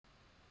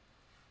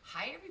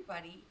Hi,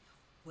 everybody.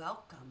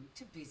 Welcome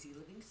to Busy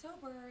Living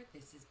Sober.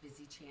 This is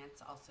Busy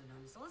Chance, also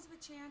known as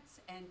Elizabeth Chance,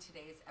 and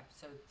today is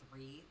episode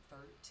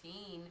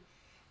 313.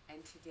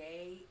 And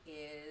today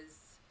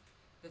is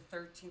the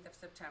 13th of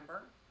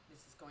September.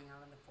 This is going out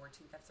on the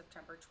 14th of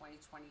September,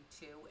 2022.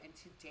 And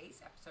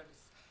today's episode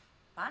is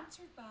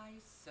sponsored by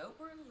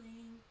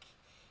SoberLink.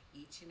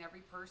 Each and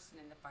every person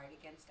in the fight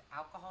against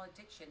alcohol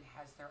addiction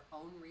has their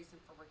own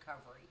reason for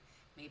recovery.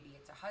 Maybe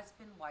it's a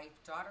husband, wife,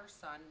 daughter,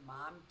 son,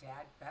 mom,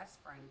 dad, best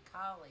friend,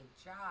 colleague,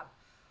 job,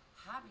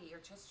 hobby,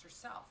 or just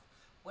yourself.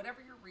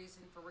 Whatever your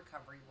reason for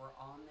recovery, we're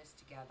all in this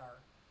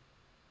together.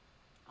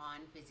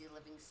 On Busy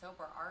Living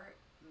Sober, our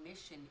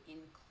mission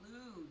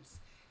includes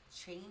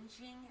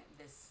changing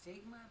the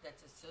stigma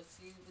that's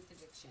associated with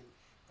addiction.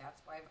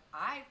 That's why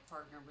I've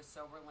partnered with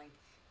SoberLink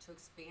to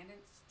expand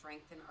and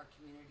strengthen our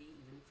community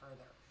even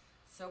further.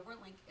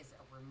 SoberLink is a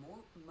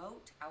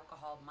remote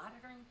alcohol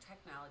monitoring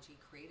technology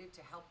created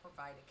to help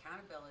provide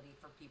accountability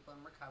for people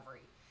in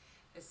recovery.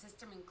 The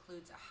system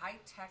includes a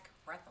high-tech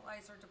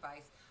breathalyzer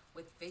device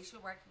with facial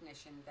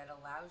recognition that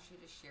allows you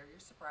to share your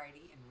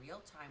sobriety in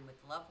real time with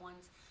loved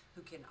ones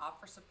who can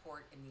offer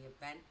support in the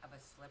event of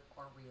a slip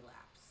or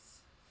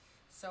relapse.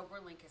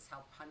 SoberLink has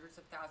helped hundreds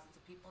of thousands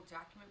of people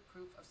document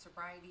proof of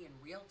sobriety in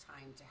real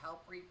time to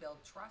help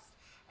rebuild trust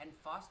and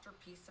foster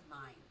peace of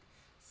mind.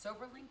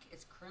 SoberLink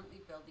is currently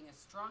building a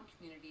strong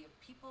community of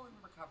people in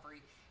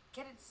recovery.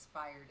 Get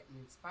inspired and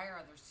inspire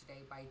others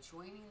today by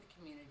joining the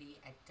community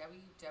at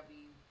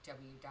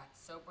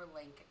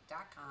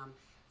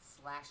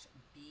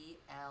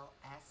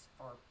www.soberlink.com/BLS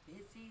for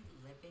Busy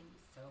Living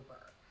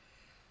Sober.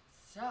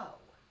 So,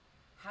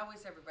 how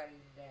is everybody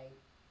today?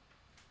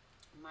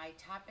 My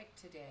topic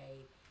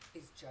today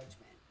is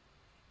judgment.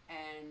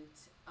 And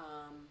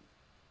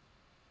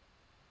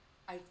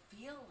I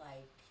feel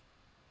like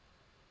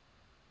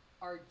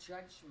our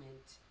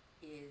judgment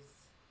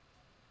is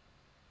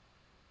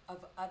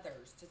of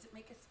others. Does it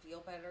make us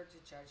feel better to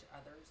judge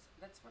others?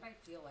 That's what I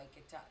feel like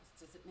it does.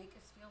 Does it make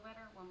us feel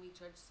better when we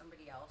judge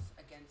somebody else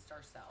against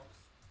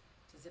ourselves?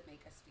 Does it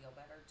make us feel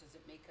better? Does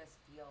it make us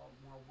feel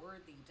more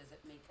worthy? Does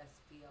it make us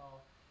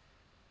feel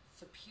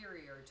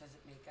superior? Does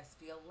it make us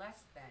feel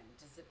less than?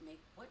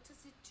 What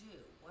does it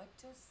do? What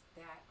does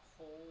that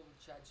whole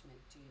judgment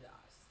do to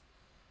us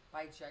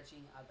by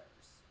judging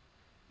others?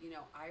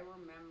 I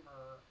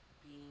remember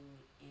being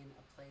in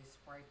a place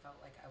where I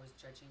felt like I was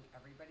judging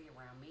everybody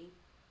around me.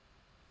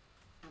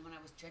 And when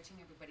I was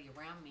judging everybody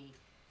around me,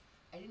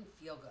 I didn't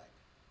feel good.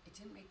 It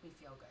didn't make me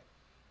feel good.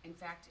 In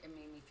fact, it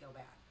made me feel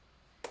bad.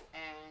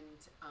 And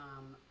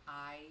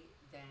I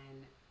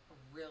then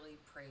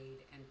really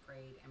prayed and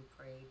prayed and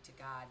prayed to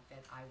God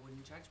that I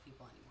wouldn't judge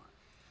people anymore.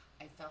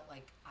 I felt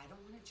like I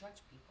don't want to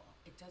judge people.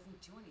 It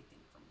doesn't do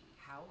anything for me.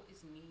 How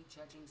is me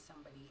judging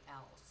somebody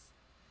else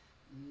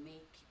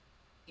make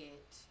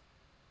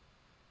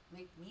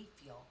me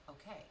feel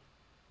okay?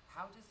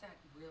 How does that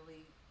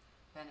really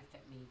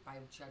benefit me by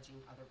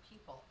judging other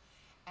people?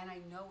 And I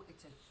know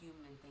it's a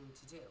human thing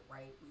to do,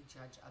 right? We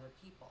judge other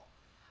people.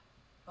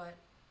 But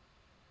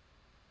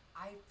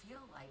I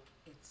feel like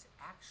it's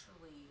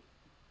actually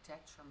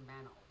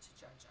detrimental to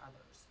judge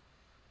others.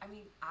 I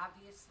mean,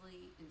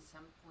 obviously, in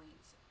some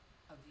points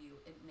of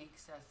view, it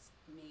makes us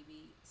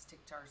maybe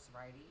stick to our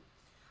sobriety.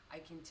 I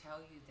can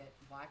tell you that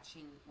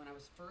when I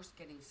was first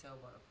getting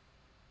sober,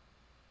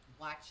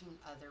 watching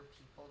other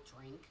people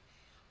drink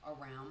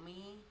around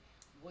me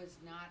was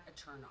not a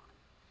turn on.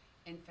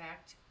 In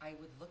fact, I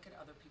would look at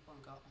other people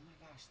and go, oh my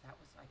gosh, that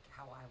was like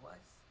how I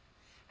was.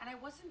 And I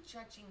wasn't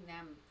judging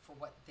them for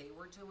what they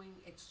were doing.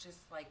 It's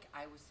just like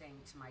I was saying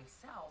to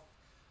myself,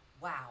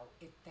 wow,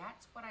 if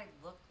that's what I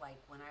looked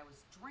like when I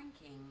was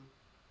drinking,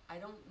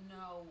 I don't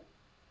know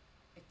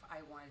if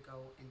I want to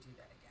go and do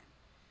that again.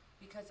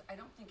 Because I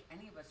don't think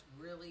any of us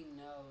really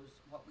knows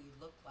what we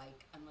look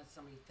like unless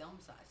somebody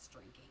films us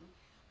drinking.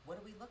 What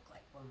do we look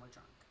like when we're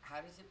drunk? How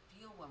does it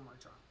feel when we're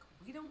drunk?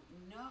 We don't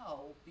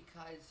know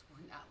because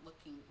we don't have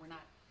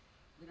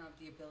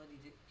the ability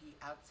to be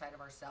outside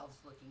of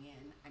ourselves looking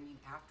in. I mean,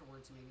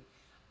 afterwards maybe.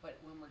 But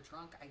when we're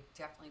drunk, I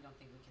definitely don't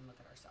think we can look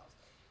at ourselves.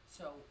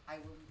 So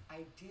I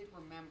did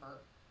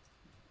remember,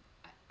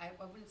 I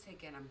wouldn't say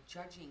again I'm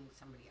judging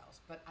somebody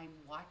else, but I'm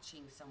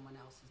watching someone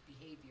else's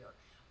behavior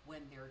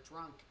when they're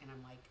drunk, and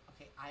I'm like,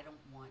 okay, I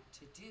don't want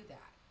to do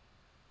that.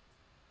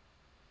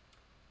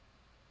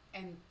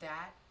 And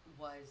that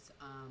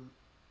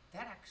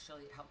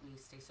actually helped me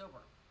stay sober.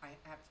 I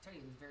have to tell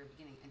you, in the very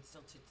beginning, and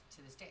still to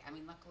this day. I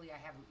mean, luckily,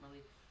 I haven't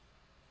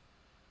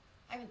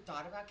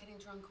thought about getting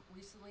drunk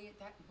recently.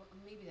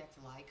 Maybe that's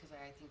a lie, because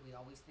I think we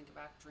always think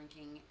about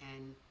drinking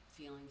and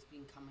feelings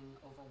becoming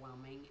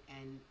overwhelming,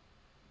 and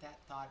that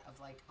thought of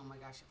like, oh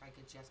my gosh, if I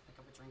could just pick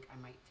up a drink, I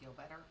might feel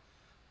better.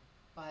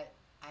 But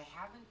I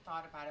haven't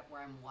thought about it where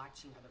I'm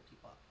watching other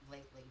people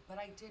lately, but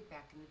I did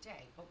back in the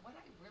day. But what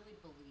I really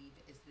believe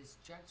is this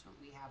judgment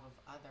we have of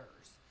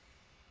others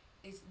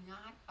is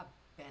not a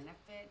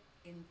benefit.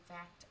 In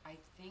fact,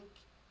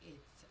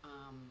 it's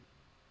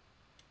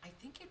I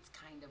think it's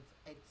kind of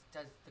it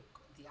does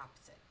the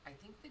opposite. I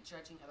think the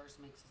judging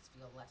others makes us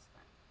feel less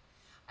than.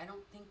 I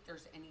don't think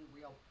there's any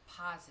real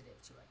positive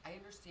to it. I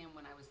understand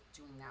when I was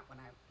doing that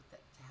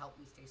to help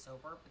me stay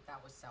sober, but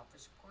that was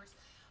selfish, of course.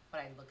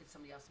 But I look at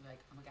somebody else and be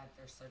like, oh my God,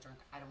 they're so drunk.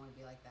 I don't want to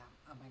be like them.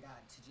 Oh my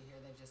God, did you hear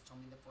they've just told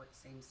me the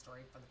same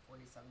story for the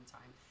 47th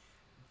time?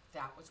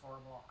 That was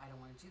horrible. I don't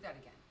want to do that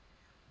again.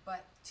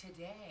 But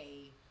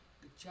today,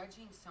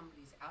 judging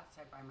somebody's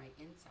outside by my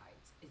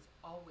insides is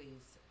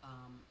always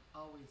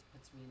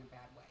puts me in a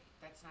bad way.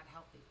 That's not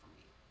healthy for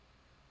me.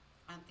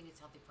 I don't think it's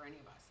healthy for any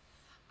of us.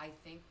 I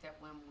think that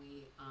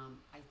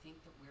I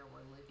think that where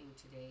we're living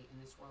today in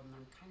this world, and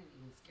I'm kind of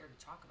even scared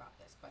to talk about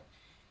this, but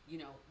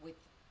with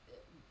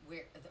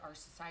where our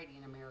society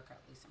in America, at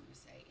least I'm going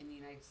to say, in the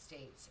United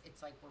States, it's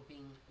like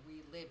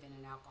we live in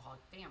an alcoholic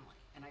family,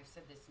 and I've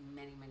said this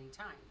many, many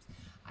times.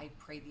 I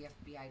pray the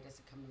FBI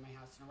doesn't come to my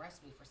house and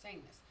arrest me for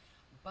saying this,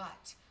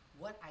 but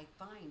what I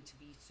find to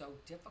be so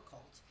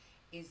difficult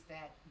is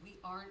that we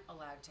aren't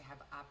allowed to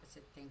have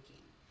opposite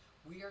thinking.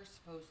 We are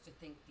supposed to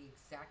think the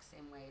exact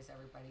same way as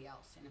everybody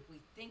else. And if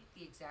we think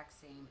the exact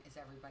same as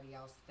everybody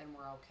else, then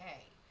we're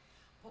okay.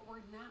 But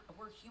we're not,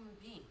 we're human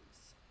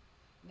beings.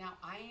 Now,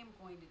 I am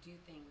going to do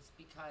things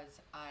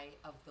because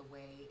of the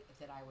way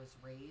that I was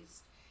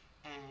raised,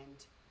 and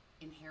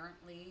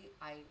inherently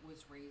I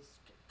was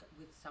raised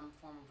with some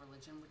form of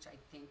religion, which I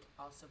think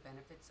also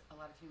benefits a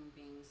lot of human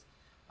beings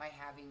by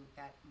having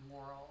that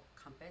moral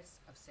compass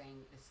of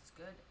saying this is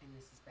good and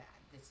this is bad,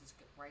 this is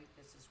good, right,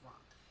 this is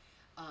wrong.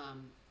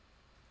 Um,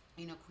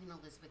 Queen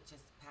Elizabeth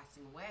just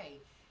passing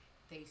away,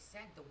 they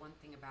said the one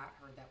thing about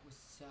her that was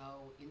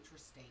so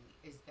interesting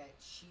is that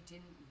she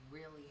didn't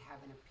really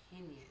have an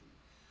opinion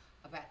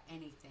about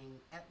anything,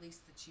 at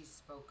least that she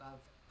spoke of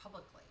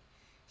publicly.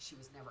 She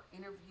was never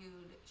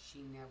interviewed.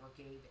 She never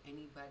gave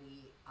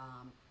anybody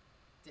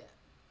the,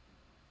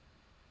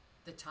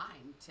 the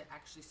time to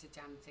actually sit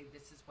down and say,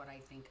 this is what I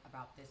think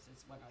about this,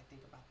 is what I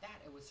think about that.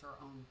 It was her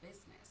own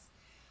business.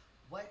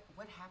 What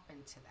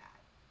happened to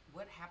that?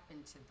 What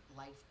happened to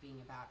life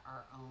being about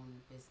our own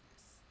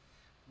business?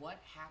 What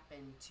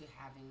happened to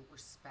having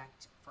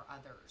respect for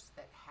others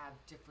that have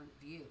different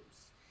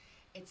views?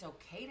 It's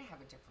okay to have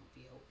a different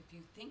view. If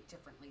you think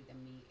differently than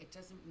me, it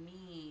doesn't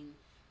mean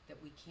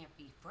that we can't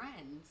be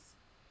friends.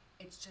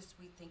 It's just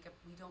we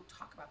don't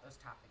talk about those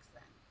topics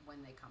then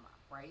when they come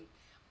up, right?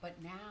 But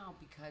now,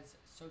 because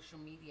social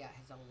media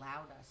has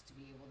allowed us to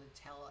be able to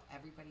tell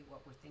everybody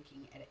what we're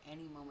thinking at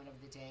any moment of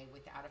the day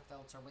without a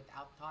filter,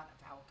 without thought of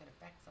how it could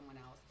affect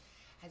someone else,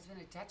 has been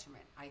a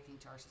detriment, I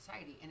think, to our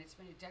society. And it's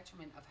been a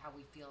detriment of how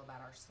we feel about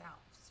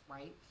ourselves,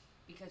 right?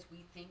 Because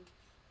we think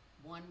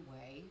one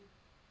way,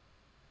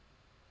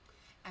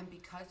 and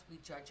because we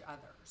judge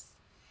others.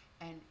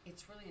 And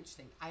it's really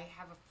interesting. I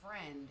have a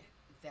friend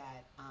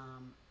that,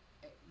 and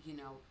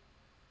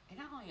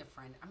not only a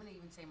friend, I'm going to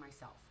even say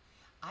myself.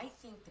 I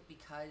think that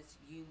because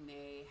you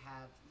may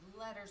have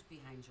letters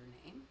behind your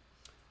name,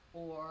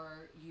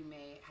 or you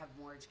may have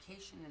more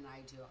education than I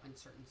do on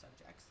certain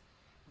subjects,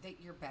 that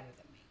you're better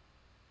than me.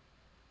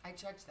 I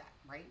judge that,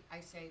 right?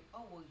 I say,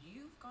 oh, well,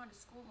 you've gone to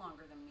school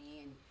longer than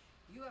me, and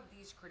you have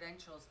these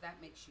credentials,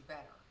 that makes you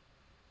better.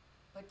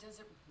 But does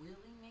it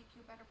really make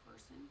you a better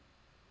person?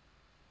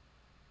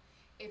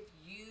 If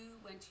you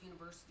went to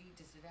university,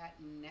 does that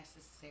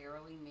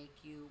necessarily make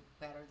you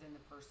better than the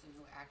person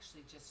who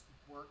actually just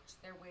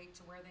worked their way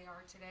to where they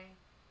are today?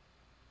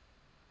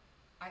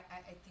 I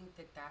think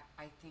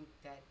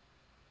that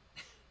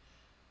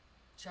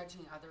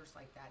judging others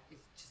like that is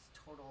just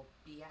total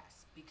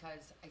BS,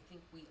 because I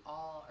think we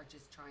all are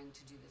just trying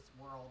to do this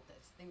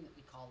thing that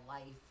we call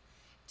life,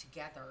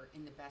 together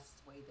in the best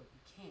way that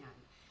we can,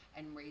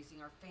 and raising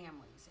our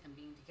families and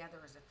being together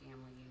as a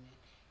family unit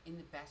in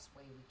the best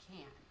way we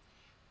can.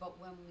 But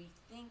when we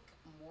think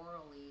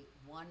morally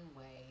one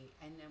way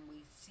and then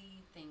we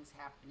see things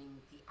happening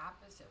the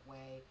opposite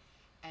way,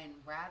 and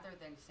rather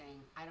than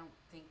saying, I don't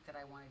think that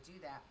I want to do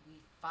that, we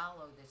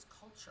follow this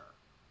culture,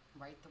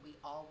 right? That we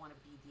all want to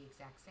be the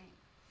exact same.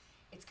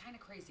 It's kind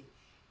of crazy.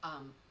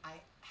 I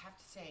have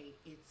to say,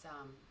 it's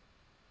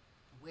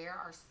where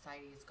our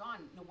society has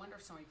gone. No wonder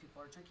so many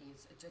people are drinking.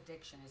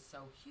 Addiction is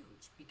so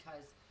huge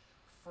because,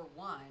 for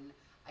one,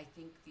 I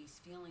think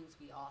these feelings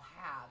we all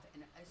have,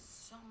 and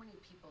so many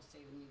people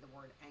say to me the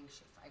word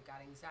anxious. I've got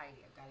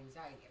anxiety, I've got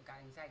anxiety, I've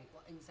got anxiety.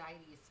 Well,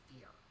 anxiety is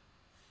fear.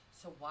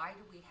 So why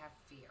do we have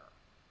fear?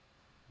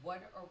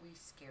 What are we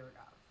scared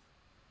of?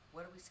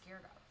 What are we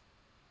scared of?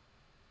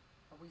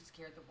 Are we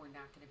scared that we're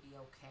not going to be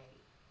okay?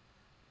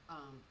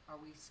 Are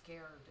we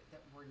scared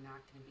that we're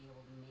not going to be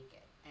able to make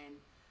it? And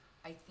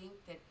I think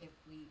that if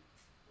we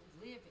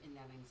live in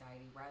that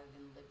anxiety rather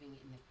than living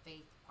in the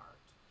faith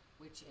part,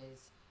 which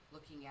is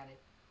looking at it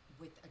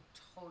with a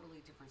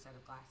totally different set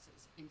of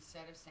glasses.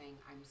 Instead of saying,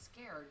 I'm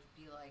scared,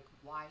 be like,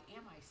 why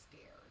am I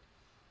scared?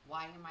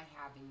 Why am I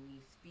having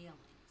these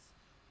feelings?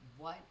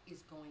 What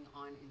is going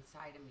on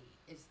inside of me?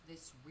 Is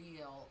this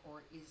real,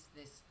 or is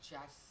this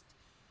just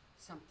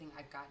something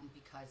I've gotten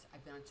because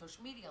I've been on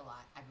social media a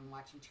lot? I've been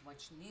watching too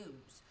much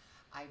news.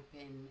 I've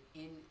been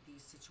in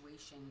these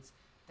situations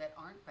that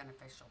aren't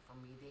beneficial for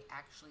me. They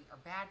actually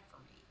are bad for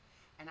me.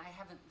 And I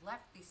haven't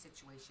left these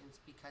situations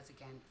because,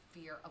 again,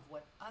 fear of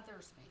what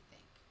others may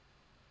think.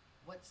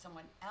 What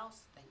someone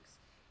else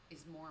thinks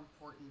is more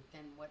important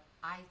than what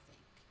I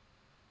think.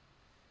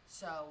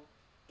 So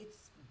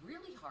it's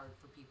really hard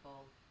for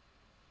people,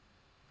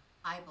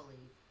 I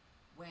believe,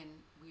 when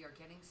we are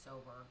getting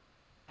sober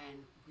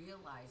and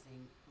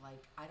realizing,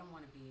 like, I don't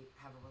want to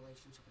have a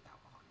relationship with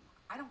alcohol anymore.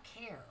 I don't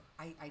care.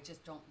 I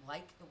just don't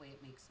like the way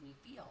it makes me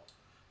feel.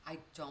 I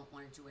don't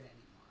want to do it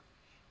anymore.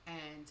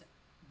 And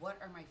what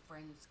are my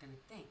friends going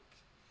to think?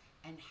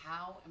 And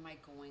how am I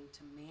going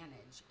to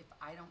manage if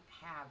I don't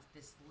have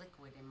this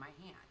liquid in my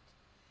hand?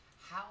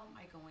 How am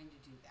I going to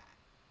do that?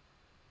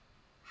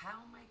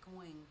 How am I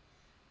going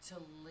to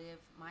live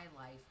my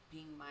life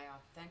being my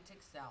authentic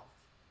self,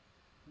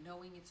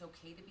 knowing it's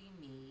okay to be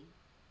me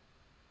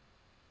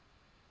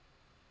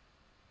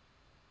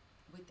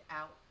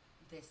without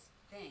this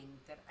thing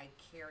that I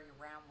carry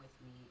around with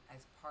me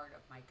as part of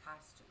my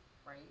costume,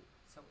 right?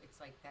 So it's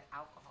like that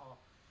alcohol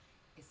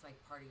is like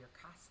part of your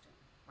costume,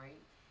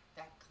 right?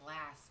 That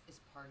glass is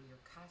part of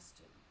your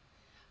costume.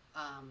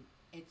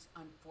 It's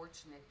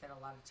unfortunate that a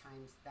lot of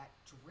times that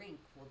drink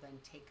will then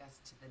take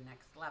us to the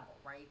next level,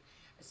 right?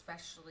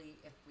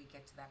 Especially if we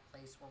get to that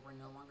place where we're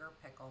no longer a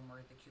pickle and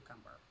we're the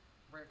cucumber.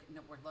 We're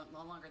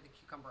no longer the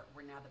cucumber,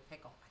 we're now the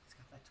pickle. I just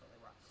got that totally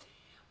wrong.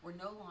 We're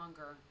no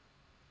longer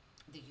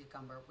the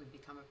cucumber, we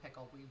become a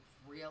pickle. We've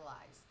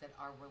realized that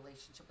our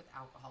relationship with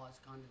alcohol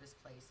has gone to this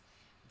place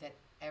that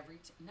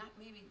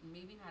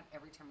maybe not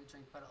every time we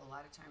drink, but a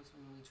lot of times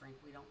when we drink,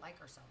 we don't like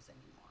ourselves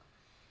anymore.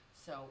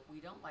 So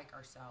we don't like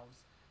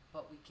ourselves,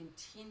 but we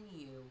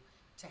continue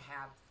to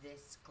have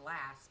this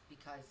glass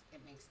because it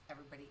makes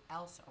everybody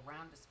else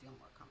around us feel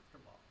more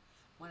comfortable.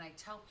 When I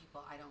tell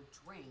people I don't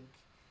drink,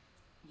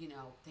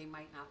 they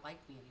might not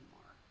like me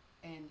anymore.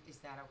 And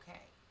is that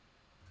okay?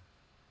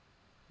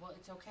 Well,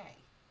 it's okay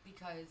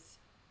because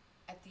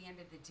at the end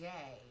of the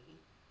day,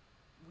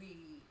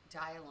 we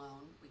die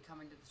alone, we come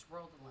into this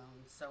world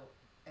alone. So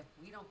if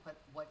we don't put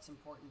what's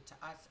important to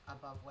us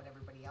above what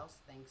everybody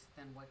else thinks,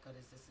 then what good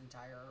is this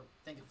entire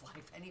thing of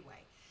life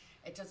anyway?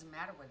 It doesn't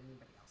matter what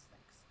anybody else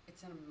thinks.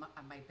 It's none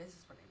of my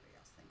business what anybody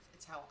else thinks.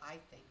 It's how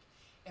I think.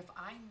 If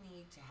I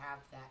need to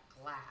have that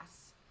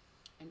glass,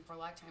 and for a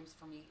lot of times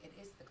for me, it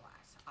is the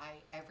glass.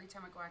 Every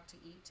time I go out to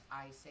eat,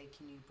 I say,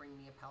 can you bring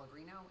me a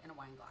Pellegrino in a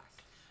wine glass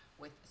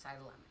with a side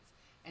of lemons?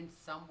 And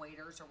some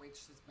waiters or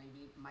waitresses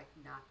maybe might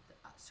not,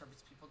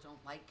 service people don't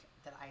like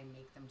that I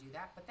make them do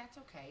that, but that's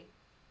okay.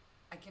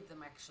 I give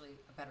them actually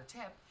a better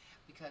tip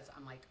because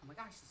I'm like, oh my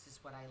gosh, this is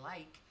what I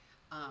like,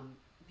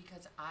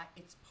 because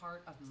it's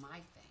part of my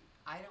thing.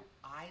 I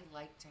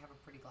like to have a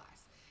pretty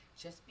glass.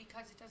 Just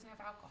because it doesn't have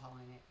alcohol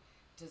in it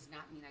does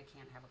not mean I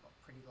can't have a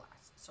pretty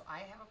glass. So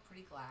I have a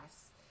pretty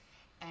glass,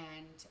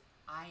 and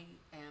I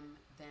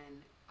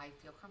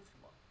feel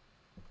comfortable.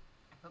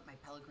 I put my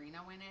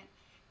Pellegrino in it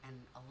and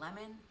a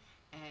lemon,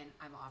 and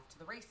I'm off to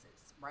the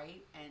races,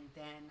 right? And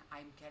then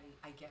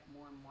I get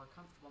more and more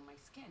comfortable in my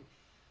skin.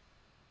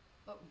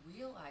 But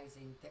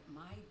realizing that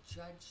my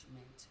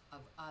judgment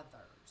of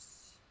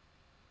others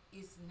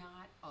is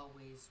not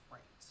always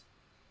right.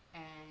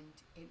 And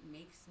it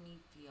makes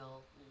me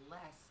feel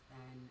less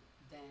than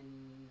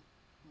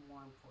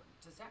more important.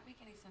 Does that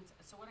make any sense?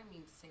 So what I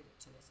mean to say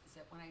to this is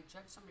that when I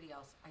judge somebody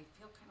else, I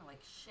feel kind of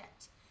like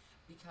shit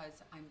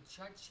because I'm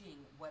judging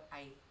what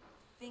I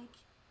think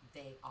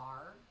they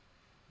are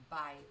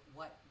by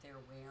what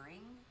they're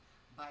wearing,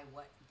 by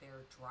what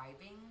they're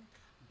driving,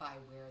 by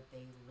where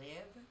they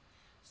live.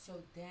 So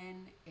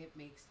then it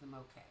makes them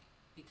okay.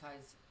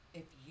 Because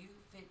if you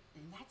fit,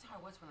 and that's how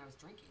I was when I was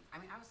drinking.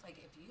 I mean, I was like,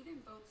 if you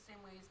didn't vote the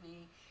same way as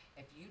me,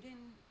 if you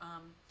didn't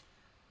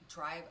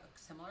drive a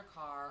similar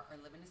car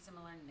or live in a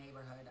similar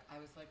neighborhood,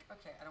 I was like,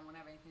 okay, I don't want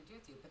to have anything to do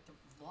with you. But the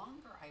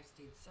longer I've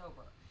stayed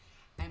sober,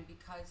 and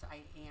because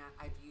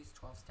I've used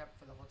 12-step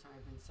for the whole time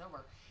I've been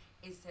sober,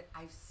 is that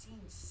I've seen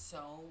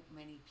so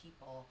many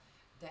people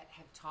that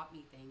have taught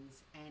me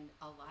things, and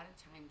a lot of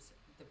times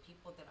the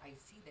people that I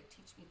see that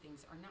teach me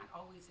things are not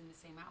always in the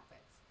same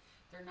outfits.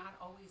 They're not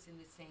always in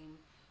the same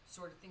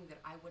sort of thing that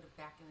I would have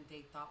back in the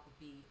day thought would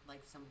be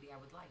like somebody I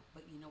would like.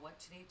 But you know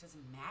what? Today it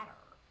doesn't matter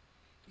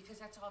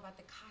because that's all about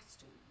the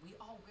costume. We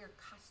all wear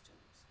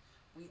costumes.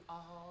 We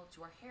all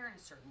do our hair in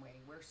a certain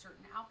way, wear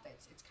certain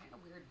outfits. It's kind of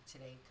weird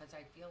today because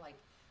I feel like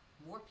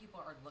more people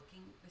are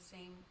looking the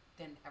same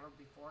than ever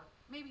before.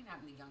 Maybe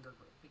not in the younger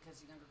group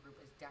because the younger group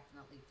is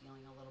definitely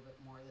feeling a little bit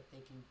more that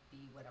they can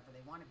be whatever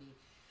they want to be.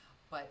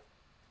 But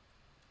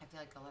I feel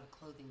like a lot of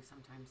clothing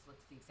sometimes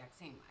looks the exact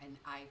same. And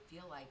I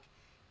feel like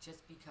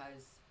just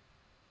because,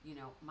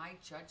 my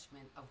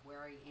judgment of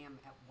where I am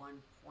at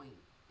one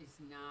point is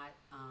not,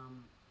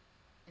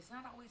 it's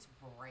not always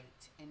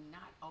right and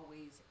not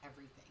always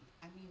everything.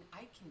 I mean,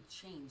 I can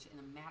change in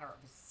a matter of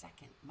a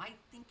second. My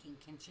thinking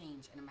can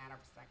change in a matter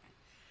of a second.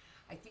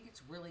 I think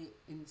it's really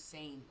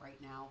insane right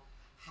now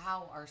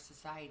how our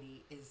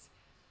society is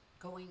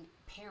going,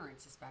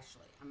 parents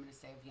especially, I'm going to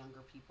say of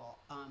younger people,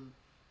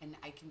 and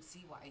I can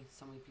see why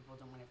so many people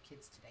don't want to have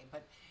kids today,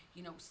 but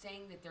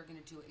saying that they're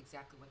going to do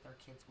exactly what their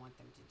kids want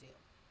them to do.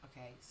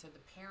 Okay, so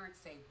the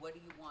parents say, "What do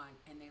you want?"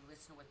 and they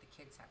listen to what the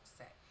kids have to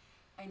say.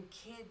 And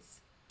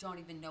kids don't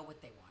even know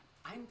what they want.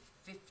 I'm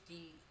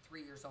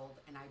 53 years old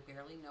and I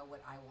barely know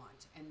what I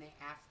want. And they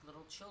ask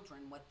little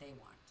children what they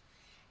want.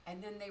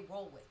 And then they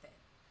roll with it.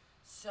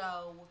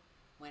 So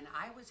when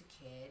I was a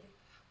kid,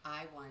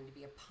 I wanted to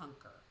be a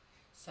punker.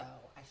 So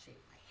I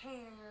shaved my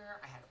hair,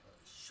 I had it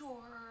really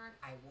short,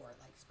 I wore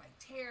like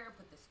spiked hair,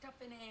 put the stuff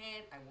in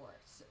it, I wore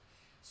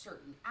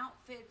certain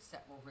outfits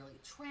that were really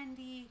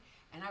trendy,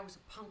 and I was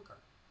a punker.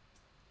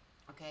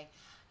 Okay.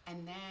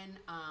 And then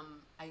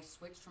I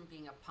switched from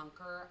being a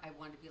punker. I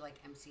wanted to be like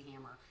MC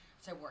Hammer.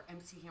 So I wore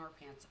MC Hammer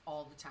pants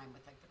all the time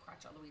with like the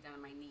crotch all the way down to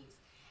my knees.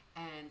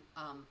 And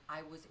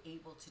I was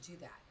able to do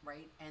that,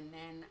 right? And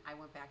then I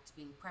went back to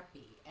being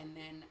preppy. And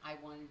then I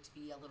wanted to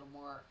be a little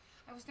more,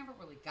 I was never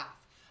really goth.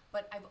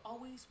 But I've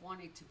always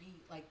wanted to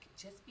be like,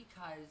 just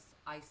because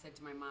I said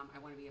to my mom, I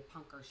want to be a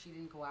punker, she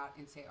didn't go out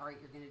and say, all right,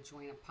 you're going to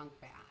join a punk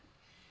band.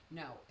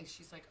 No, and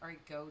she's like, all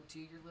right, go do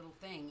your little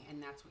thing,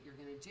 and that's what you're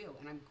going to do.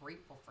 And I'm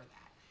grateful for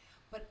that.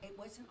 But it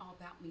wasn't all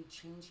about me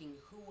changing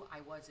who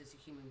I was as a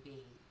human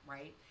being,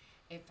 right?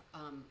 If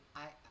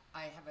I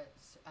have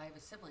a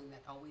sibling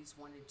that always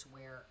wanted to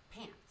wear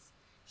pants.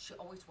 She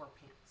always wore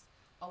pants.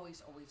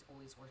 Always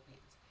wore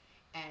pants.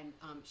 And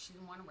she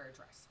didn't want to wear a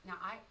dress. Now,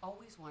 I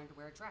always wanted to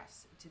wear a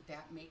dress. Did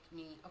that make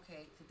me,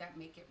 okay, did that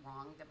make it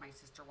wrong that my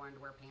sister wanted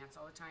to wear pants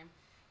all the time?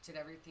 Did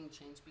everything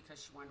change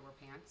because she wanted to wear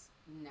pants?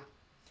 No.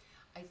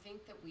 I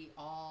think that we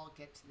all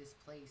get to this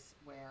place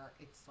where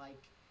it's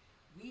like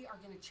we are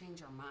going to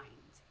change our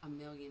minds a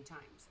million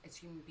times. As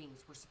human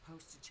beings, we're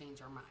supposed to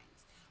change our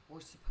minds.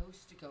 We're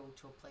supposed to go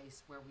to a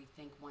place where we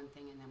think one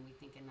thing and then we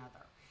think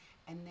another.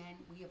 And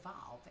then we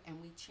evolve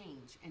and we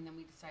change and then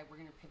we decide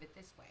we're going to pivot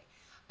this way.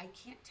 I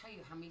can't tell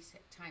you how many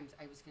times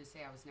I was going to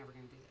say I was never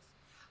going to do this.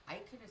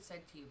 I could have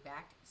said to you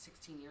back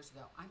 16 years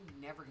ago, I'm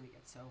never going to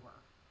get sober.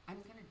 I'm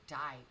going to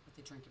die with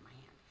a drink in my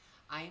hand.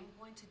 I am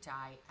going to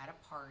die at a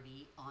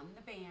party on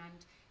the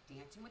band,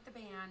 dancing with the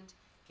band,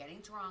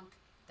 getting drunk.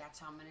 That's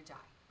how I'm going to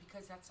die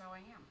because that's how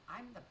I am.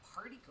 I'm the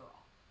party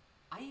girl.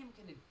 I am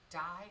going to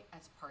die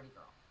as a party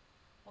girl.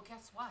 Well,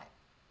 guess what?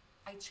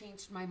 I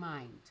changed my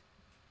mind.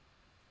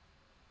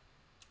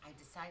 I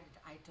decided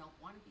I don't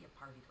want to be a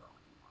party girl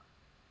anymore.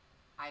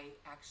 I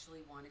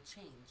actually want to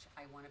change.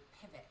 I want to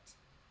pivot.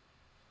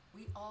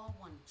 We all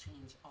want to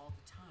change all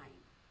the time.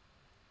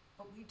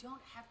 But we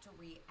don't have to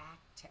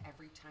react to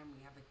every time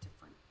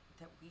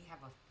that we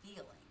have a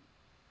feeling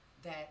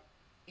that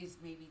is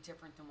maybe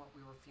different than what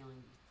we were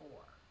feeling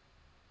before.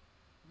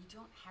 We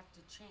don't have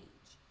to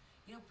change.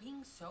 You know,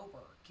 being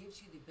sober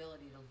gives you the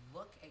ability to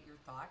look at your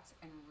thoughts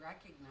and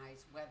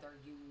recognize whether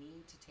you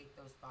need to take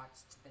those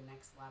thoughts to the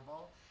next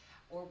level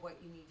or what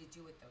you need to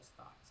do with those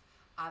thoughts.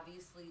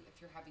 Obviously, if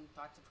you're having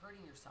thoughts of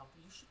hurting yourself,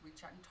 you should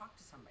reach out and talk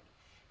to somebody.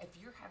 If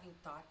you're having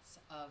thoughts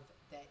of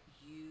that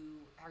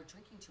you are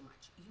drinking too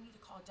much, you need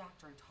to call a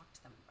doctor and talk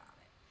to them about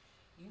it.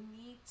 You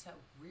need to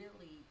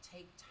really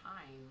take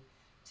time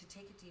to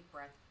take a deep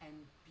breath and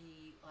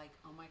be like,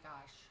 oh my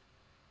gosh,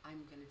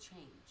 I'm going to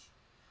change.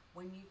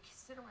 When you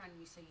sit around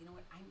and you say, you know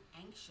what, I'm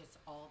anxious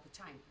all the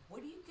time,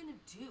 what are you going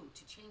to do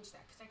to change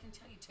that? Because I can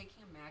tell you, taking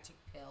a magic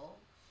pill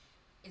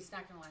is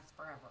not going to last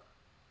forever.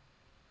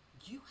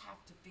 You have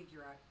to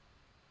figure out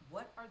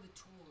what are the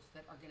tools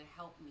that are going to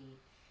help me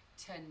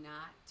to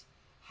not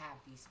have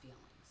these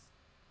feelings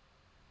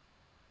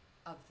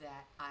of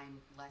that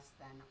I'm less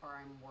than or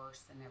I'm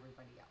worse than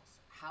everybody else.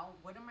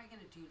 What am I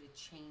going to do to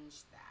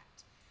change that?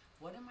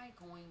 What am I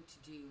going to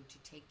do to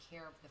take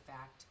care of the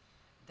fact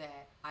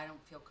that I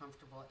don't feel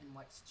comfortable in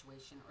what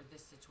situation or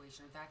this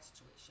situation or that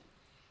situation?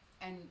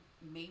 And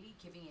maybe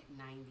giving it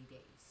 90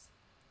 days,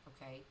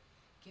 okay?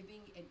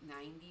 Giving it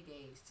 90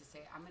 days to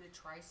say, I'm going to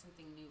try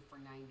something new for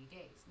 90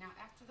 days. Now,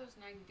 after those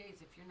 90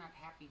 days, if you're not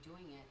happy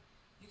doing it,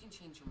 you can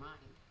change your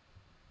mind,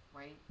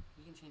 right?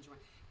 You can change your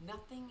mind.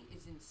 Nothing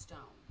is in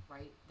stone,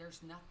 right? There's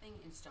nothing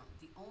in stone.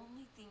 The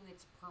only thing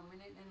that's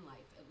permanent in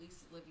life, at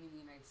least living in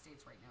the United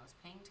States right now, is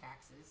paying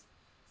taxes.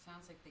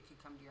 Sounds like they could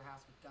come to your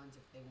house with guns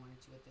if they wanted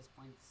to at this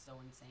point. It's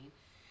so insane.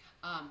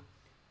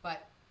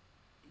 But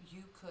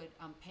you could,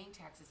 paying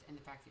taxes and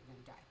the fact that you're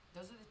going to die.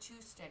 Those are the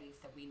two studies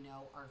that we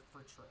know are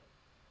for true.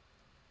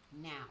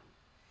 Now,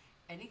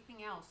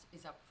 anything else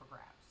is up for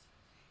grabs.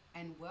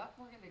 And what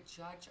we're going to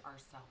judge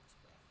ourselves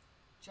with,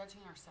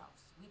 judging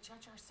ourselves. We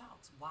judge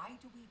ourselves. Why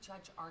do we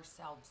judge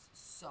ourselves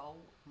so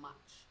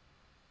much?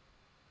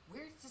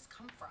 Where does this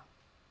come from?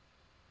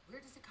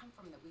 Where does it come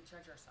from that we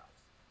judge ourselves?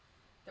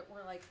 That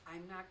we're like,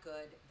 I'm not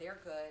good, they're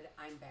good,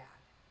 I'm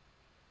bad.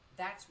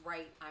 That's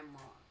right, I'm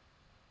wrong.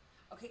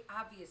 Okay,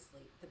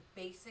 obviously, the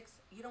basics,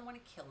 you don't want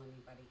to kill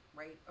anybody,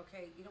 right?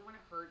 Okay, you don't want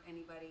to hurt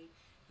anybody.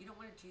 You don't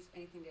want to do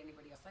anything to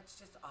anybody else. That's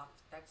just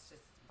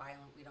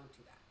violent. We don't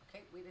do that,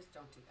 okay? We just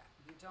don't do that.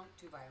 We don't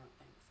do violent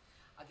things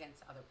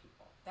against other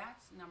people.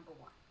 That's number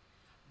one.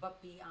 But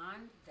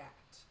beyond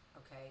that,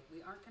 okay, we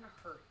aren't going to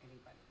hurt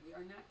anybody. We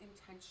are not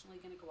intentionally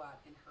going to go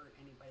out and hurt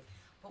anybody.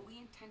 But we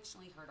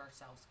intentionally hurt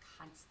ourselves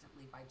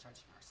constantly by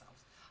judging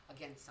ourselves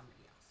against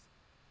somebody else.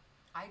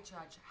 I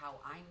judge how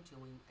I'm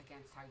doing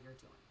against how you're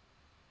doing.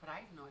 But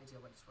I have no idea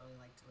what it's really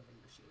like to live in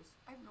your shoes.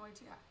 I have no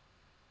idea.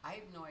 I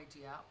have no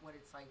idea what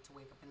it's like to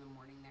wake up in the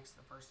morning next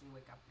to the person you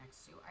wake up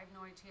next to. I have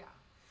no idea.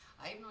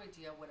 I have no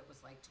idea what it was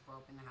like to grow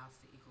up in the house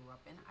that you grew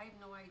up in. I have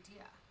no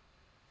idea.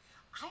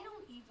 I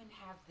don't even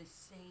have the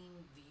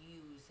same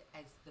views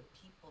as the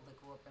people that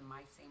grew up in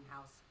my same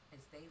house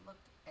as they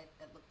looked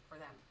for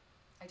them.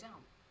 I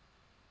don't.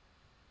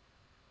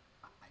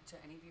 Do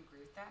any of you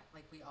agree with that?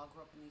 Like, we all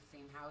grew up in these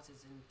same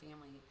houses and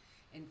families,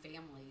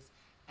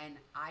 and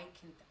I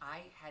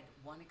had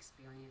one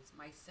experience.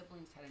 My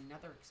siblings had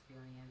another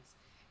experience,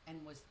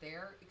 and was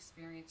their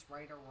experience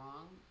right or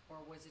wrong,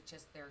 or was it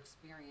just their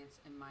experience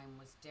and mine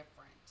was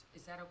different?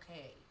 Is that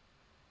okay?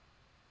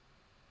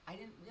 I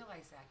didn't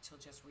realize that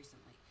till just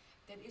recently.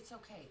 That it's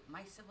okay.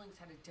 My siblings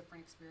had a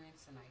different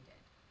experience than I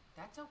did.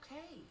 That's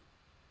okay.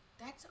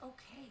 That's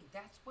okay.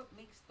 That's what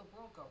makes the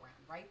world go round,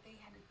 right? They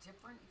had a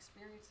different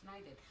experience than I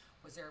did.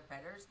 Was there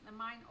better than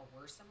mine or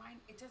worse than mine?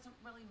 It doesn't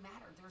really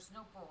matter. There's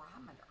no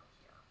barometer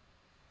here.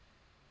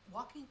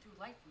 Walking through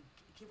life, we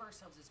give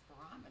ourselves this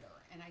barometer,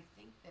 and I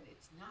think that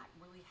it's not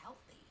really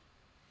healthy.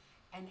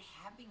 And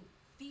having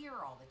fear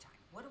all the time.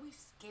 What are we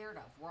scared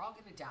of? We're all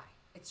going to die.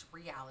 It's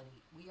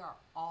reality. We are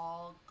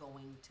all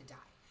going to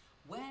die.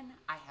 When?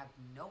 I have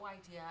no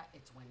idea.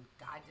 It's when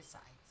God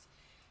decides.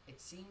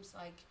 It seems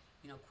like,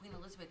 Queen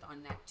Elizabeth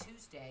on that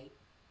Tuesday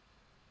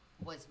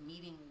was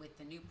meeting with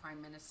the new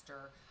Prime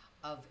Minister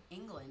of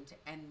England,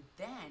 and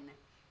then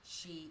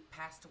she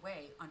passed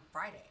away on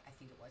Friday, I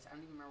think it was. I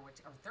don't even remember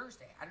or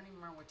Thursday. I don't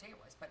even remember what day it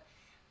was. But,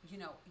 you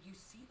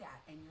see that,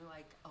 and you're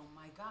like, oh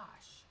my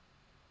gosh.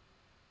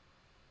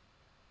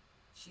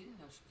 She didn't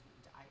know she was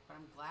going to die,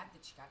 but I'm glad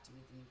that she got to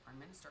meet the new Prime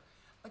Minister.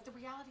 But the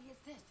reality is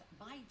this,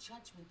 my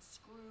judgment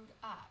screwed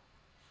up.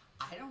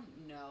 I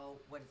don't know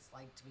what it's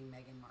like to be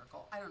Meghan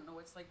Markle. I don't know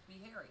what it's like to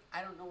be Harry.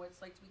 I don't know what it's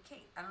like to be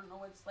Kate. I don't know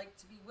what it's like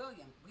to be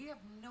William. We have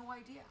no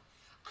idea.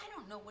 I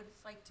don't know what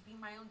it's like to be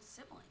my own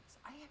siblings.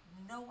 I have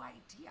no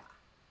idea.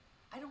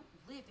 I don't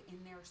live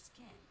in their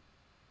skin.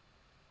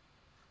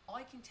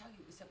 All I can tell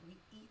you is that we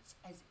each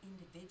as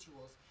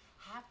individuals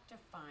have to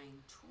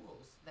find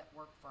tools that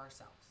work for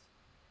ourselves,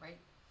 right?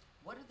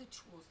 What are the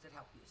tools that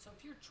help you? So if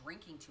you're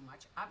drinking too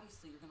much,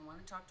 obviously you're going to want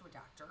to talk to a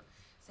doctor.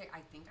 Say,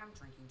 I think I'm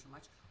drinking too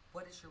much.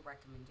 What is your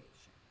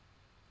recommendation?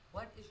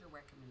 What is your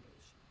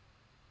recommendation?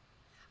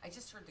 I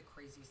just heard the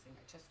craziest thing.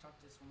 I just talked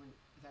to this woman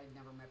that I'd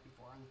never met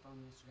before on the phone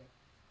yesterday.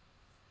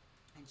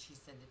 And she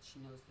said that she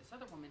knows this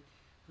other woman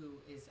who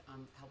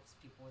helps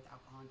people with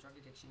alcohol and drug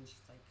addiction.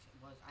 She's like,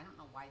 well, I don't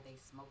know why they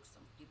smoke.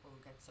 Some people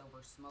who get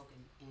sober smoke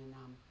and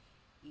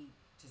eat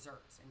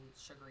desserts and eat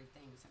sugary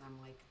things. And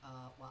I'm like,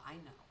 well, I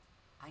know.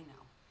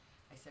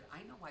 I said,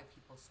 I know why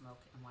people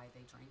smoke and why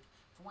they drink.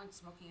 For one,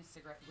 smoking a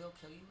cigarette will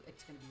kill you.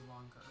 It's going to be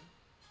longer.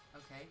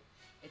 Okay?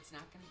 It's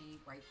not going to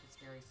be right this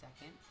very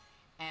second.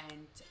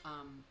 And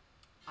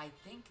I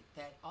think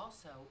that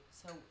also,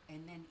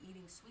 and then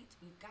eating sweets,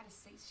 we've got to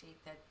satiate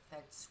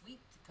that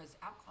sweet, because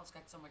alcohol's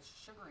got so much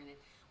sugar in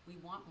it. We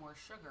want more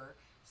sugar,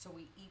 so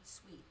we eat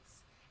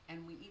sweets.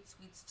 And we eat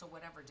sweets till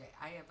whatever day.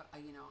 I have,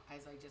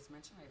 as I just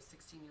mentioned, I have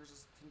 16 years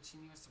of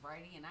continuous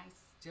sobriety, and I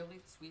still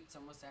eat sweets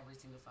almost every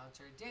single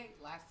solitary day.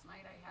 Last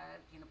night I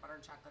had peanut butter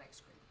and chocolate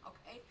ice cream,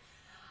 okay?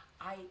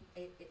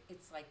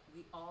 It's like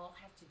we all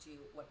have to do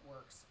what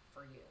works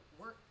for you.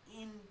 We're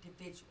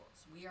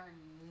individuals. We are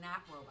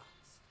not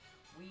robots.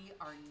 We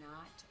are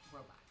not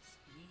robots.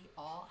 We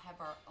all have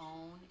our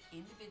own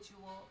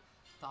individual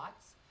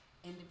thoughts,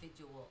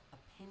 individual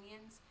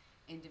opinions,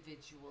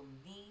 individual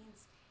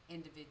needs,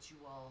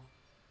 individual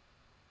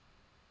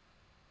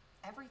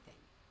everything.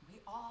 We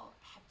all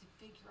have to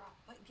figure out,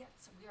 but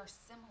yes, we are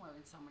similar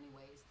in so many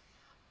ways,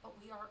 but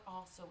we are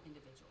also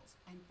individuals.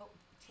 But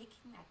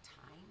taking that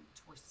time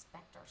to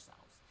respect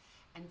ourselves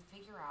and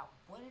figure out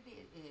what it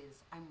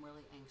is I'm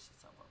really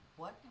anxious over.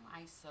 What am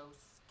I so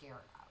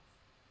scared of?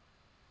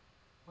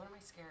 What am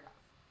I scared of?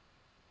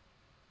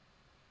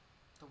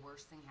 The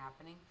worst thing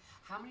happening?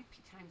 How many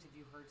times have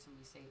you heard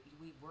somebody say,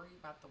 we worry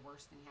about the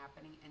worst thing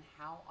happening, and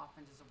how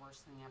often does the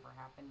worst thing ever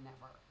happen?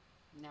 Never.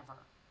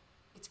 Never.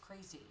 It's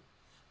crazy.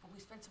 But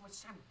we spend so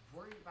much time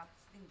worried about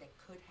this thing that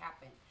could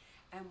happen,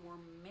 and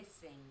we're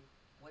missing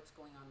what's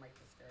going on right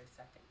this very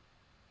second.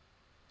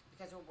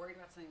 Because we're worried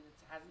about something that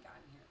hasn't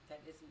gotten here,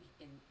 that isn't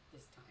in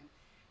this time,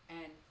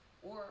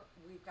 or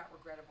we've got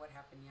regret of what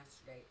happened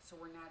yesterday, so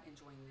we're not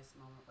enjoying this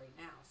moment right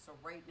now. So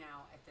right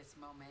now, at this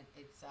moment,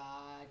 it's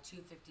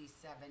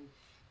 2:57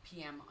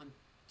 p.m. on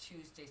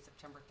Tuesday,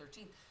 September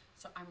 13th.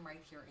 So I'm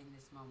right here in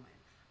this moment.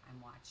 I'm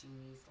watching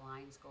these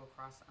lines go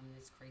across on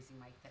this crazy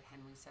mic that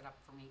Henry set up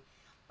for me,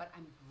 but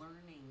I'm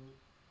learning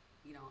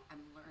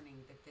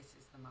that this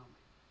is the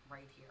moment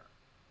right here,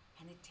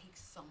 and it takes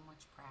so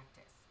much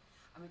practice.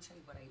 I'm gonna tell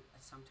you what I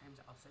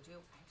sometimes also do.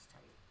 I have to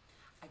tell you,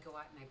 I go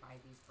out and I buy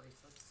these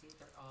bracelets. See,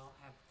 they're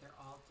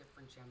all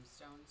different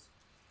gemstones,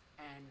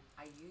 and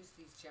I use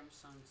these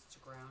gemstones to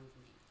ground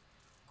me.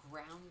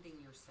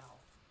 Grounding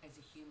yourself as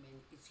a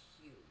human is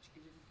huge,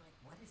 and you're gonna be like,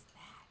 what is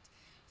that?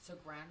 So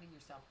grounding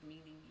yourself,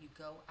 meaning you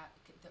go out,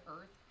 the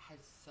earth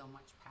has so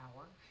much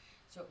power.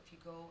 So if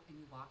you go and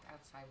you walk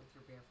outside with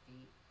your bare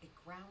feet, it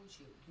grounds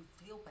you. You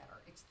feel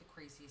better. It's the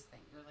craziest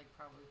thing. You're like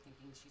probably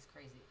thinking she's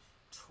crazy.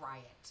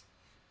 Try it.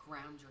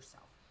 Ground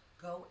yourself.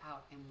 Go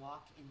out and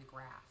walk in the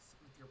grass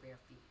with your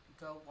bare feet.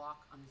 Go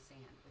walk on the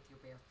sand with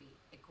your bare feet.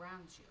 It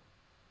grounds you.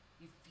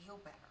 You feel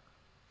better.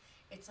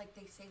 It's like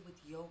they say with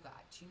yoga.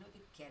 Do you know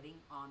the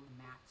getting on the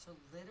mat? So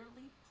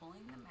literally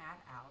pulling the mat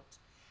out,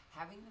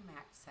 having the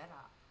mat set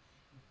up,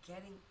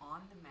 getting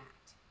on the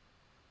mat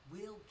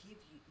will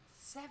give you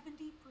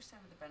 70%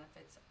 of the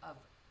benefits of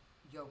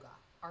yoga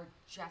are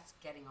just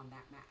getting on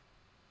that mat.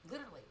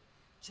 Literally,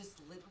 just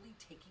literally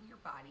taking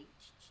your body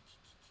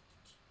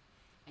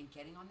and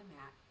getting on the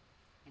mat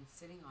and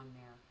sitting on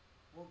there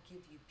will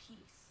give you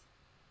peace.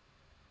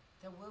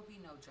 There will be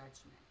no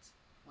judgment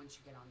once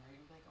you get on there.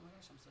 You're gonna be like, oh my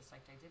gosh, I'm so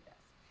psyched I did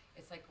this.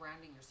 It's like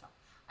grounding yourself.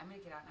 I'm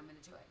gonna get out and I'm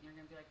gonna do it. And you're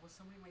gonna be like, well,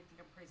 somebody might think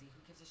I'm crazy.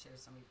 Who gives a shit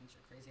if somebody thinks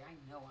you're crazy? I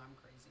know I'm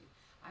crazy.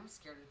 I'm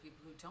scared of the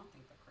people who don't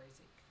think they're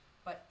crazy.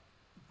 But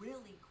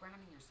really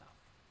grounding yourself,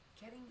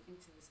 getting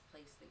into this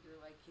place that you're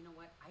like, you know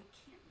what? I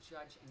can't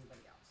judge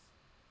anybody else.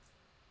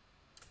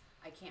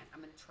 I can't.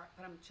 I'm gonna try,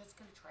 but I'm just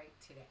gonna try it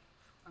today.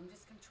 I'm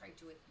just gonna try to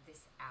do it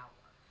this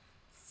hour.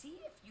 See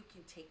if you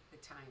can take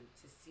the time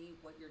to see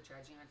what you're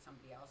judging on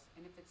somebody else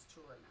and if it's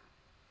true or not.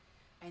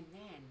 And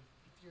then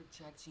if you're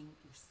judging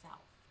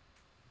yourself,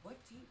 what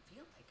do you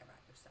feel like about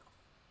yourself?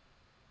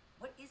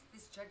 What is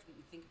this judgment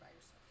you think about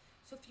yourself?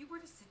 So if you were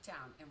to sit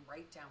down and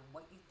write down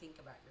what you think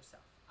about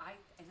yourself, I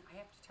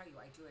have to tell you,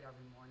 I do it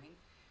every morning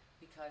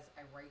because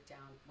I write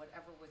down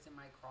whatever was in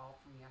my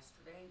crawl from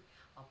yesterday.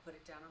 I'll put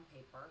it down on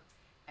paper,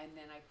 and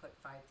then I put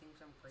 5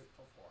 things I'm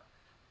grateful for.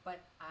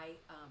 But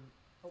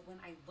but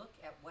when I look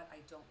at what I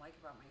don't like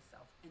about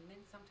myself, and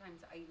then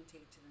sometimes I even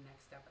take it to the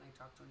next step and I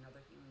talk to another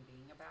human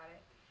being about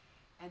it,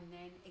 and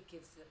then it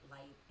gives it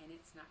light and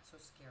it's not so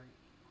scary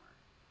anymore.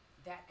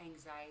 That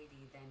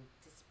anxiety then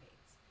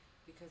dissipates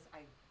because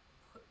I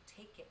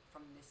take it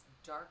from this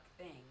dark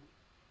thing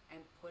and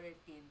put it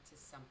into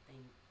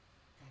something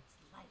that's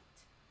light.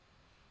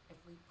 If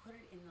we put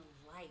it in the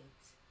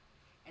light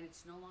and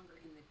it's no longer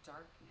in the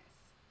darkness,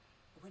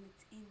 when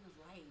it's in the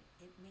light,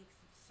 it makes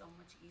it so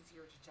much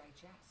easier to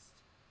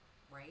digest,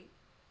 right?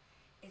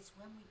 It's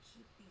when we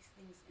keep these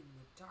things in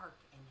the dark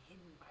and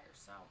hidden by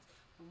ourselves,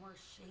 when we're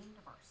ashamed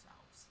of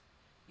ourselves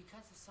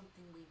because of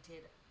something we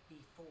did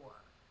before.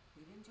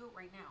 We didn't do it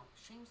right now.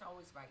 Shame's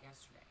always about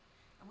yesterday,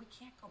 and we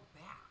can't go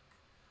back.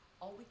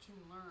 All we can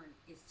learn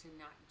is to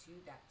not do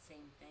that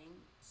same thing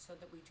so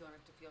that we don't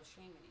have to feel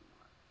shame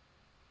anymore.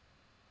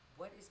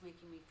 What is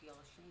making me feel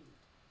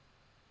ashamed?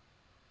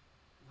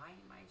 Why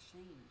am I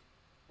ashamed?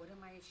 What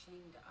am I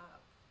ashamed of?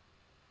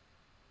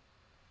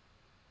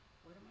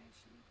 What am I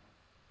ashamed of?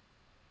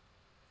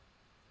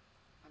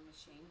 I'm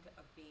ashamed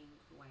of being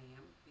who I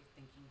am,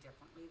 thinking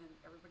differently than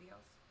everybody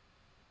else.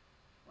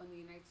 Well, in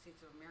the United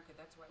States of America,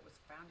 that's why it was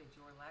founded.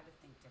 You're allowed to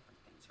think different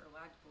things. You're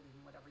allowed to believe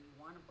in whatever you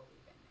want to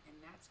believe in, and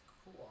that's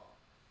cool.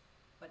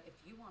 But if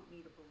you want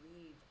me to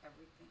believe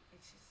everything,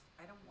 it's just,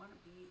 I don't want to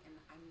be, and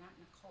I'm not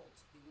in a cult.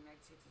 The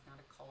United States is not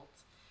a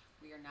cult.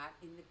 We are not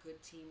in the good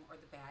team or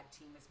the bad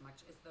team as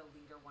much as the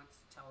leader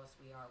wants to tell us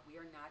we are. We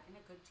are not in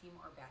a good team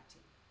or a bad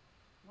team.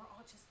 We're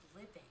all just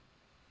living,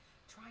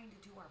 trying to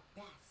do our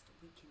best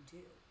we can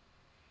do.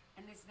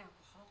 And as an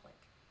alcoholic,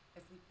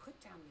 if we put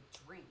down the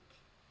drink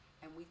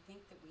and we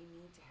think that we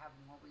need to have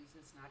more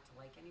reasons not to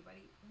like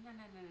anybody, no,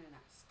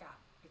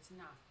 stop. It's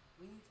enough.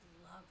 We need to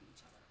love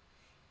each other.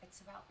 It's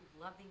about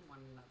loving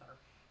one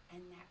another. And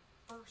that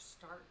love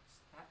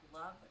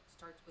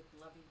starts with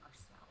loving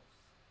ourselves.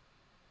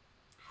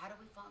 How do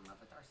we fall in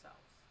love with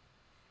ourselves?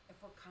 If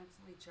we're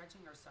constantly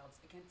judging ourselves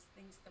against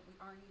things that we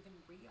aren't even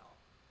real.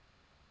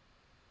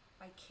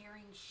 By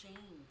carrying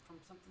shame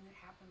from something that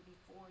happened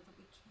before that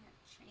we can't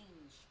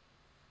change.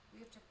 We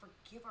have to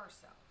forgive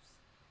ourselves.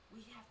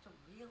 We have to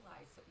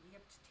realize that we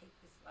have to take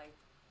this life,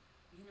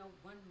 1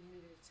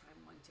 minute at a time,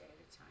 1 day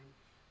at a time.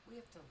 We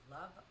have to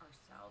love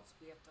ourselves.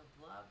 We have to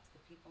love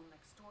the people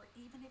next door,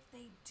 even if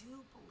they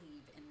do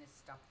believe in this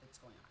stuff that's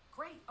going on.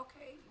 Great,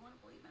 okay, you want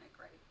to believe in it,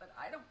 great, but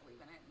I don't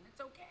believe in it, and it's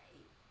okay.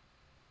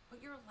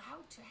 But you're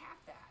allowed to have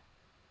that.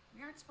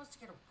 We aren't supposed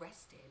to get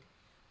arrested.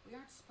 We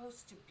aren't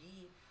supposed to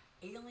be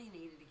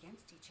alienated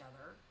against each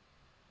other.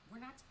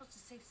 We're not supposed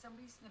to say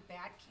somebody's in the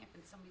bad camp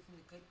and somebody's in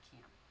the good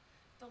camp.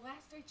 The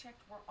last I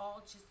checked, we're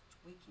all just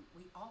waking.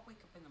 We all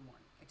wake up in the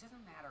morning. It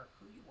doesn't matter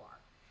who you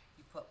are.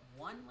 You put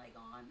one leg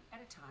on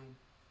at a time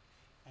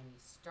and you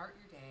start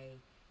your day.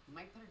 You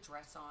might put a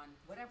dress on,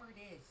 whatever it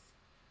is.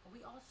 But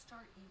we all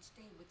start each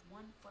day with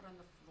one foot on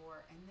the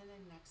floor and then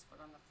the next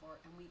foot on the floor,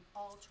 and we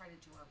all try to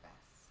do our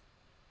best.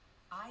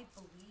 I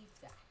believe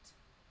that.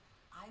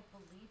 I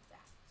believe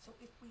that. So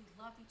if we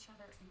love each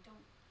other and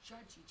don't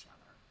judge each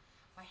other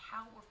by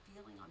how we're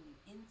feeling on the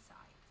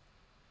inside,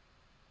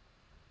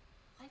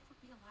 life would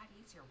be a lot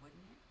easier,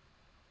 wouldn't it?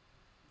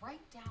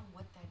 Write down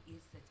what that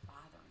is that's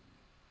bothering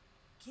you.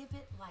 Give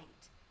it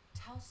light.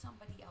 Tell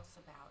somebody else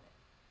about it.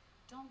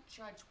 Don't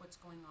judge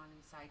what's going on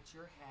inside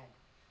your head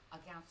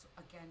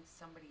against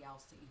somebody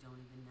else that you don't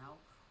even know,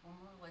 or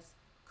more or less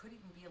could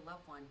even be a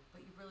loved one,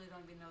 but you really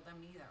don't even know them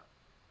either.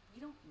 We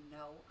don't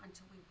know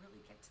until we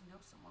really get to know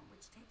someone,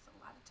 which takes a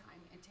lot of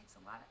time and takes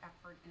a lot of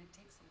effort and it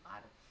takes a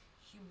lot of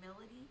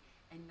humility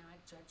and not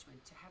judgment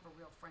to have a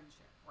real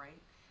friendship,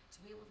 right? To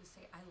be able to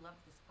say, I love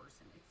this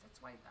person. That's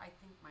why I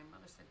think my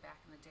mother said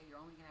back in the day, you're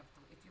only going to have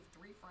if you have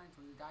 3 friends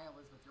when you die,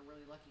 Elizabeth, you're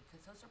really lucky,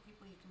 because those are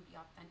people you can be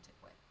authentic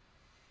with.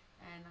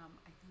 And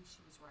I think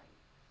she was right.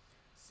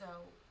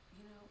 So,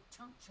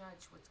 don't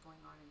judge what's going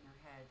on in your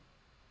head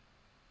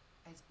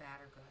as bad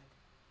or good.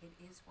 It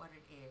is what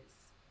it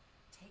is.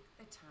 Take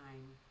the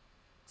time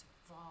to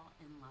fall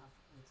in love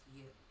with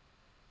you.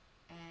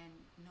 And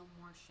no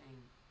more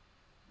shame.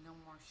 No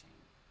more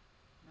shame.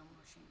 No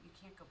more shame. You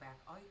can't go back.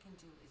 All you can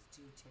do is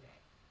do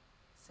today.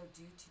 So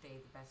do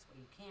today the best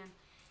way you can.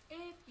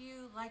 If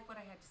you like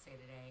what I had to say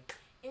today,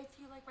 if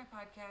you like my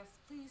podcast,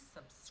 please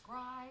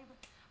subscribe.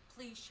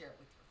 Please share it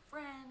with your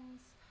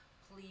friends.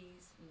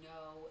 Please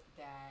know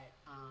that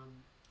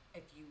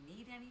if you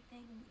need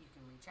anything, you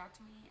can reach out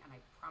to me, and I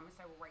promise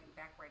I will write you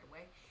back right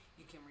away.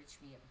 You can reach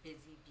me at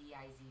Bizzy,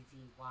 Bizzy,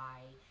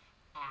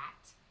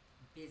 at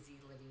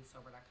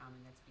busylivingsober.com,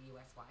 and that's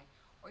BUSY.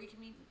 Or you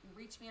can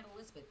reach me at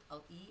Elizabeth,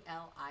 ELIZABETH,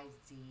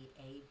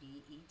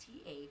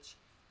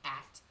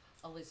 at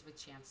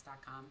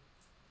elizabethchance.com.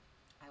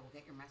 I will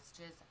get your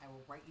messages. I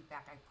will write you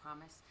back, I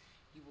promise.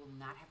 You will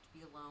not have to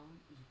be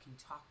alone. You can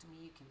talk to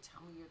me. You can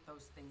tell me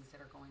those things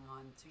that are going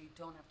on, so you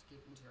don't have to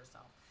keep them to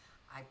yourself.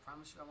 I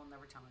promise you I will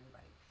never tell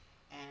anybody.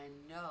 And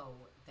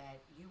know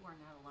that you are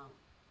not alone.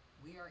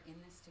 We are in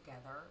this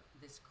together,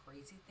 this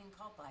crazy thing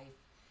called life,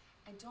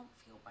 and don't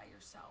feel by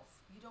yourself.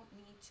 You don't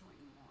need to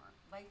anymore.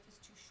 Life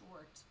is too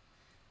short.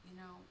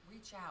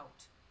 Reach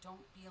out.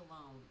 Don't be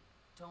alone.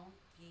 Don't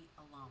be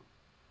alone.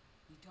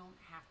 You don't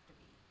have to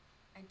be.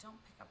 And don't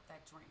pick up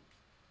that drink.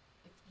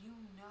 If you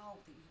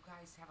know that you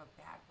guys have a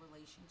bad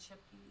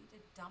relationship, you need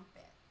to dump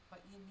it.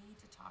 But you need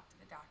to talk to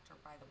the doctor,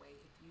 by the way,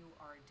 if you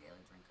are a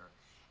daily drinker.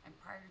 And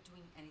prior to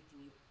doing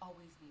anything, you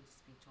always need to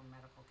speak to a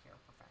medical care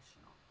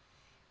professional.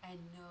 And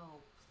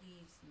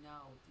please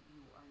know that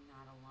you are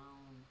not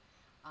alone.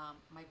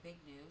 My big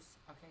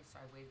news, okay, so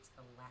I waited to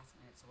the last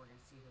minute, so we're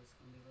going to see who's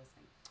going to be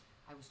listening.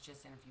 I was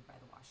just interviewed by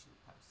the Washington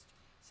Post,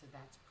 so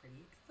that's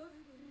pretty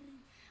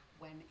exciting.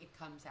 When it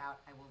comes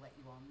out, I will let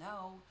you all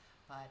know,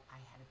 but I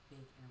had a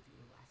big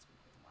interview last week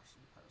with the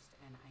Washington Post,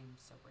 and I'm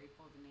so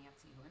grateful to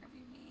Nancy who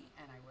interviewed me,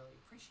 and I really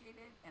appreciate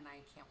it, and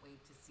I can't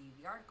wait to see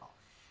the article.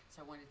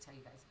 So I wanted to tell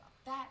you guys about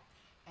that,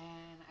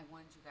 and I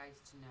wanted you guys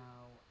to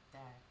know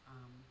that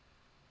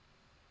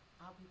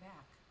I'll be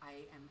back.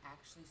 I am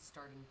actually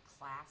starting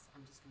class.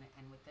 I'm just going to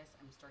end with this.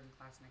 I'm starting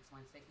class next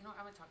Wednesday. I'm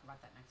going to talk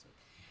about that next week.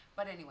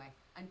 But anyway,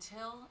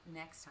 until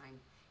next time,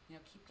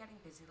 keep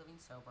getting busy living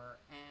sober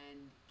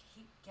and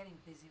keep getting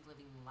busy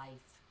living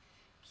life.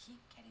 Keep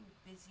getting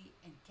busy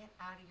and get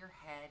out of your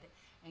head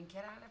and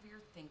get out of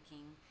your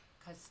thinking,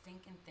 because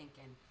thinking.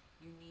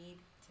 You need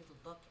to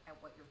look at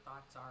what your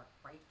thoughts are.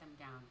 Write them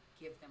down.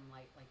 Give them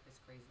light, like this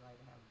crazy light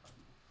I have above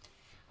me.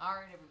 All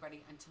right,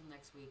 everybody. Until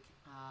next week,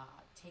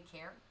 take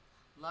care.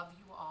 Love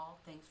you all.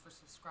 Thanks for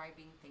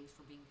subscribing. Thanks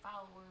for being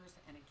followers.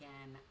 And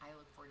again, I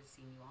look forward to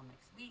seeing you all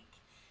next week.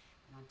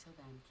 And until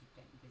then, keep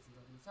getting busy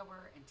living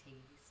sober and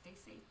stay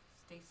safe,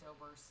 stay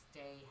sober,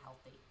 stay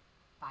healthy.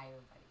 Bye,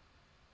 everybody.